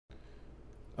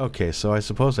Okay, so I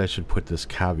suppose I should put this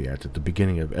caveat at the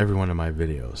beginning of every one of my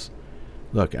videos.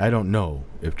 Look, I don't know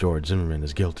if George Zimmerman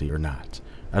is guilty or not.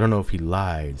 I don't know if he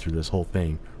lied through this whole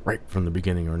thing right from the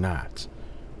beginning or not.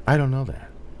 I don't know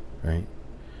that, right?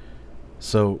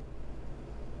 So,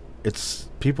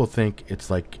 people think it's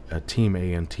like a Team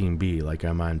A and Team B, like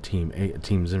I'm on Team A,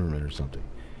 Team Zimmerman or something.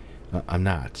 I'm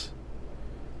not.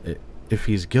 If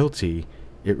he's guilty,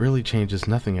 it really changes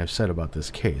nothing I've said about this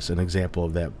case. An example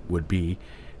of that would be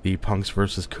the Punks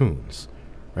versus Coons,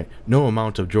 right? No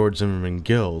amount of George Zimmerman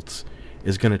guilt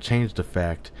is going to change the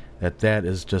fact that that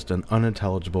is just an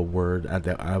unintelligible word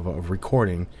of a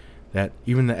recording that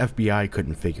even the FBI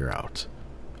couldn't figure out,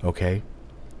 okay?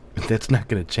 That's not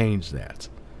going to change that.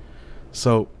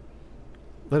 So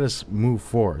let us move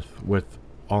forth with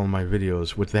all my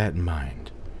videos with that in mind.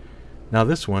 Now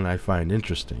this one I find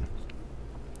interesting.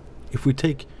 If we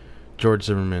take George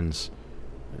Zimmerman's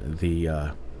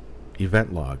the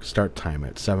event log start time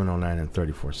at 7:09 and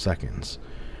 34 seconds,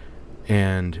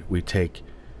 and we take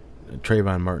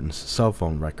Trayvon Martin's cell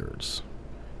phone records,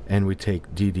 and we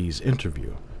take Dee Dee's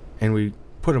interview, and we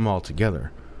put them all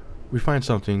together, we find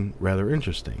something rather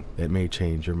interesting that may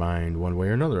change your mind one way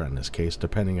or another on this case,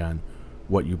 depending on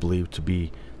what you believe to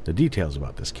be the details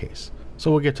about this case. So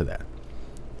we'll get to that.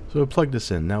 So we'll plug this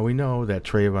in. Now we know that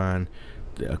Trayvon,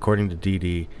 according to Dee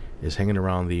Dee, is hanging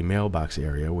around the mailbox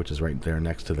area, which is right there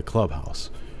next to the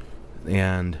clubhouse.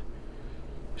 And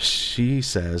she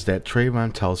says that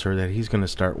Trayvon tells her that he's going to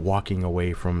start walking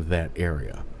away from that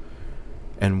area.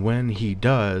 And when he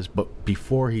does, but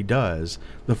before he does,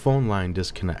 the phone line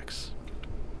disconnects.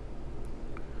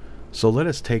 So let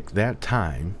us take that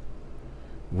time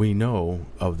we know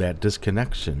of that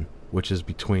disconnection, which is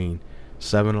between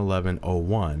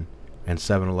 7:11:01 and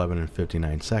 7:11 and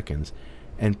 59 seconds,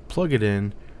 and plug it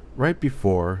in right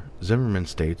before Zimmerman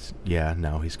states, yeah,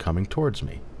 now he's coming towards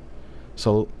me.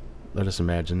 So let us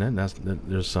imagine that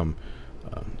there's some,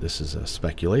 this is a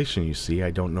speculation, you see.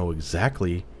 I don't know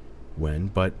exactly when,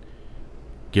 but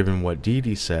given what Dee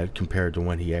Dee said compared to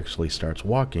when he actually starts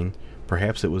walking,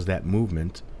 perhaps it was that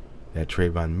movement that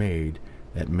Trayvon made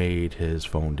that made his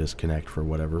phone disconnect for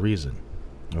whatever reason.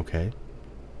 Okay?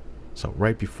 So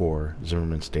right before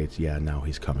Zimmerman states, yeah, now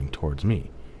he's coming towards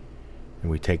me. And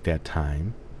we take that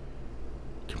time,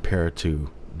 compare it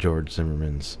to George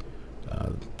Zimmerman's,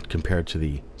 compared to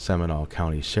the Seminole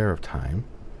County Sheriff time,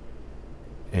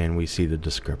 and we see the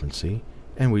discrepancy,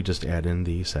 and we just add in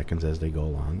the seconds as they go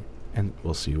along, and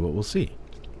we'll see what we'll see.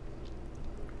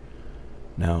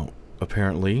 Now,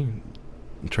 apparently,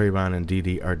 Trayvon and Dee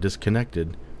Dee are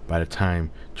disconnected by the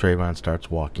time Trayvon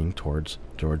starts walking towards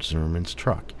George Zimmerman's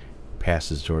truck,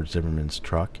 passes George Zimmerman's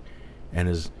truck, and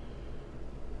is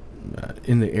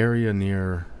in the area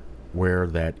near where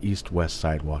that east-west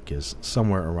sidewalk is,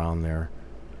 somewhere around there,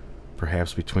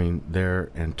 perhaps between there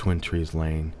and Twin Trees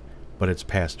Lane, but it's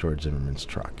past George Zimmerman's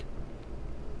truck.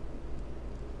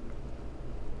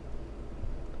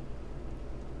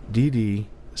 Dee Dee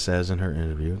says in her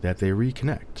interview that they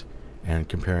reconnect, and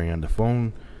comparing on the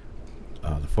phone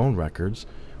records,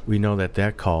 we know that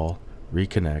that call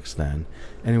reconnects then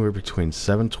anywhere between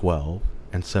 7:12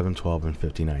 and 7:12 and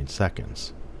 59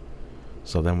 seconds.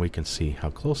 So then we can see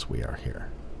how close we are here.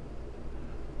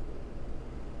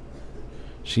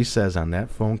 She says on that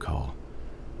phone call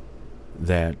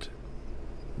that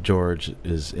George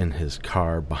is in his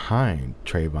car behind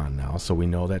Trayvon now, so we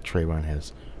know that Trayvon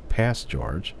has passed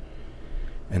George,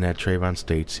 and that Trayvon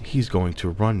states he's going to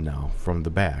run now from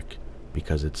the back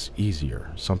because it's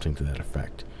easier, something to that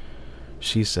effect.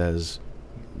 She says,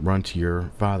 run to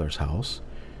your father's house.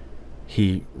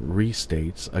 He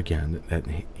restates again that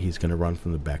he's going to run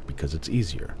from the back because it's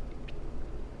easier.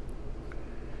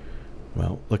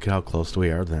 Well, look at how close we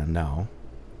are then now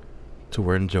to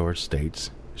where George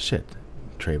states, shit,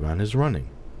 Trayvon is running.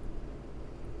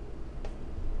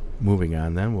 Moving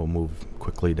on then, we'll move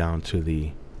quickly down to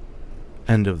the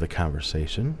end of the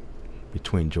conversation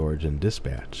between George and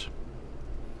dispatch.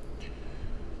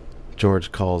 George's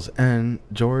call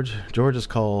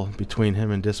between him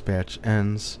and dispatch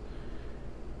ends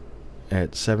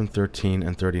at 7:13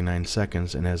 and 39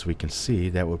 seconds, and as we can see,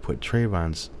 that would put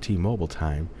Trayvon's T-Mobile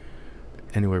time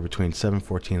anywhere between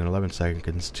 7:14 and 11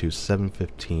 seconds to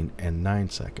 7:15 and 9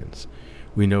 seconds.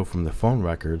 We know from the phone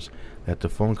records that the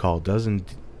phone call does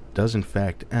in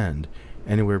fact end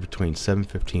anywhere between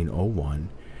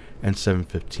 7:15:01 and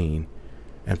 7:15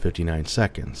 and 59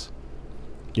 seconds.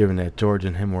 Given that George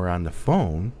and him were on the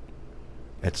phone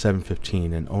at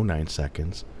 7:15 and 09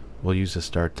 seconds, we'll use the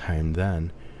start time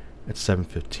then at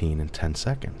 7:15 and 10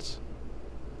 seconds.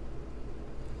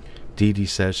 Dee Dee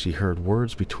says she heard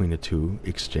words between the two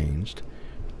exchanged,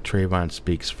 Trayvon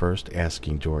speaks first,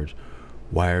 asking George,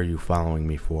 "Why are you following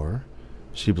me for?"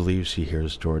 She believes she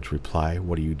hears George reply,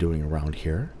 "What are you doing around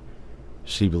here?"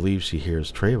 She believes she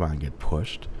hears Trayvon get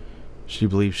pushed. She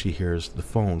believes she hears the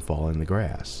phone fall in the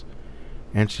grass.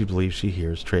 And she believes she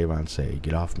hears Trayvon say,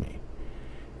 "Get off me."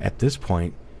 At this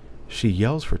point, she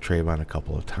yells for Trayvon a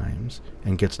couple of times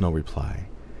and gets no reply,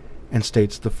 and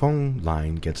states the phone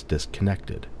line gets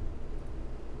disconnected.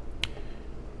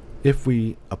 If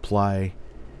we apply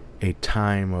a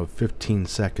time of 15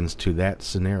 seconds to that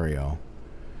scenario,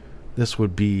 this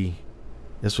would mean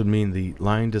the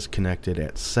line disconnected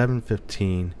at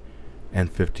 7:15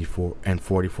 and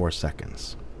 44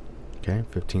 seconds. Okay,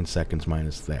 15 seconds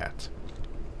minus that.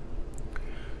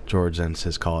 George ends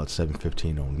his call at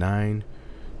 7:15:09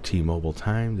 T-Mobile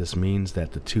time. This means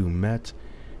that the two met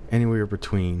anywhere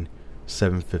between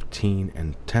 7:15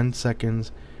 and 10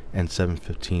 seconds and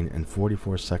 7:15 and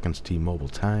 44 seconds T-Mobile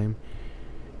time,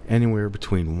 anywhere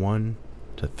between 1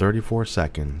 to 34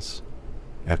 seconds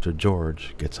after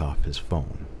George gets off his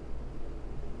phone.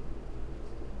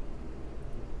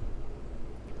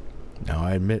 Now,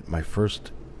 I admit my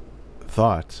first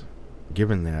thought,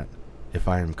 given that, if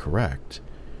I am correct,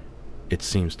 it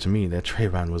seems to me that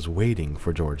Trayvon was waiting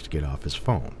for George to get off his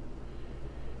phone.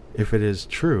 If it is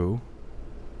true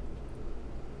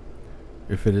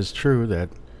that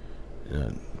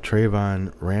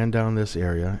Trayvon ran down this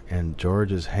area and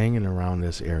George is hanging around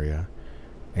this area,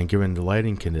 and given the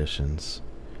lighting conditions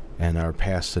and our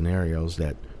past scenarios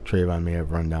that Trayvon may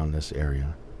have run down this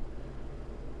area,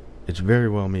 it's very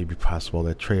well may be possible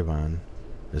that Trayvon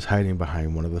is hiding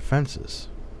behind one of the fences,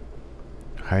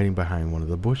 hiding behind one of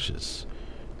the bushes.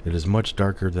 It is much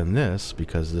darker than this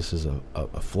because this is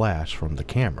a flash from the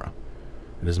camera.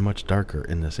 It is much darker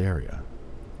in this area.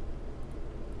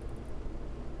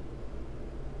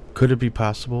 Could it be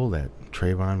possible that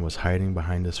Trayvon was hiding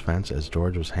behind this fence as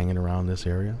George was hanging around this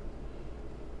area?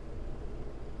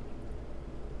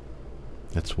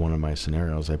 That's one of my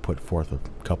scenarios I put forth a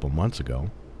couple months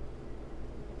ago.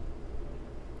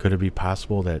 Could it be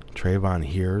possible that Trayvon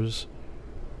hears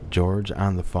George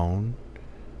on the phone?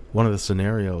 One of the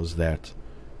scenarios that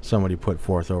somebody put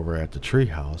forth over at the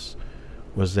treehouse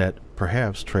was that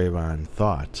perhaps Trayvon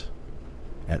thought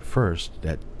at first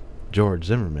that George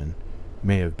Zimmerman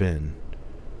may have been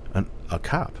a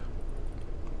cop,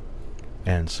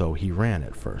 and so he ran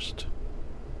at first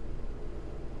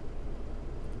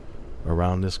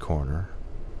around this corner,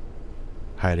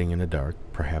 hiding in the dark,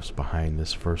 perhaps behind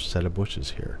this first set of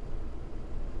bushes here.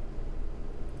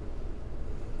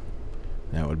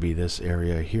 That would be this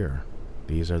area here.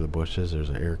 These are the bushes. There's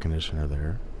an air conditioner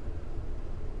there.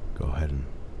 Go ahead and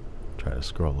try to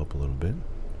scroll up a little bit.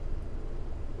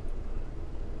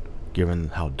 Given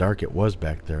how dark it was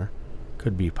back there,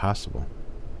 could be possible.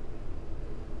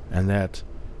 And that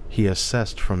he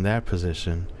assessed from that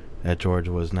position that George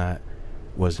was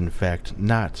in fact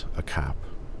not a cop.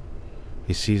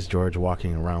 He sees George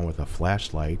walking around with a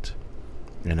flashlight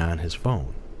and on his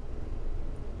phone.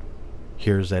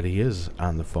 Hears that he is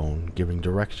on the phone giving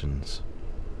directions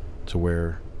to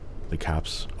where the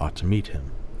cops ought to meet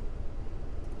him.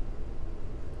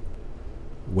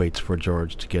 Waits for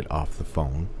George to get off the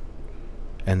phone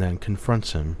and then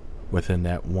confronts him within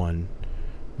that 1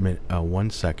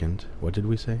 second. What did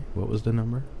we say? What was the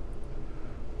number?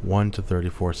 1 to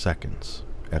 34 seconds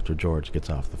after George gets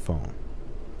off the phone.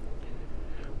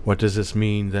 What does this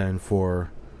mean then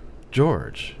for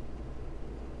George?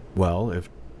 Well, if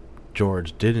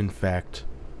George did in fact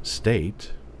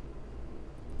state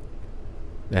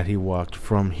that he walked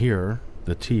from here,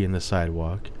 the T in the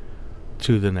sidewalk,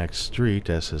 to the next street,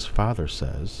 as his father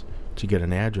says, to get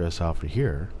an address off of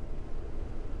here,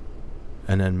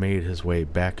 and then made his way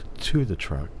back to the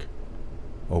truck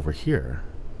over here,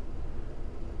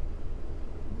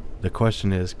 the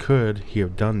question is, could he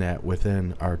have done that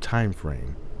within our time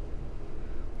frame?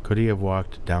 Could he have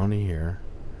walked down to here,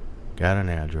 got an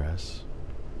address,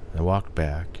 and walked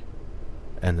back,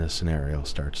 and the scenario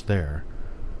starts there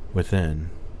within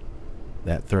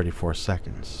that 34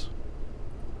 seconds?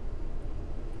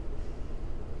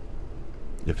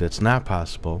 If it's not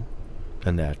possible,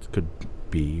 then that could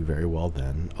be very well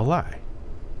then a lie.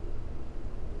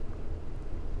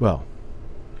 Well,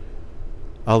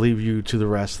 I'll leave you to the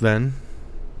rest then.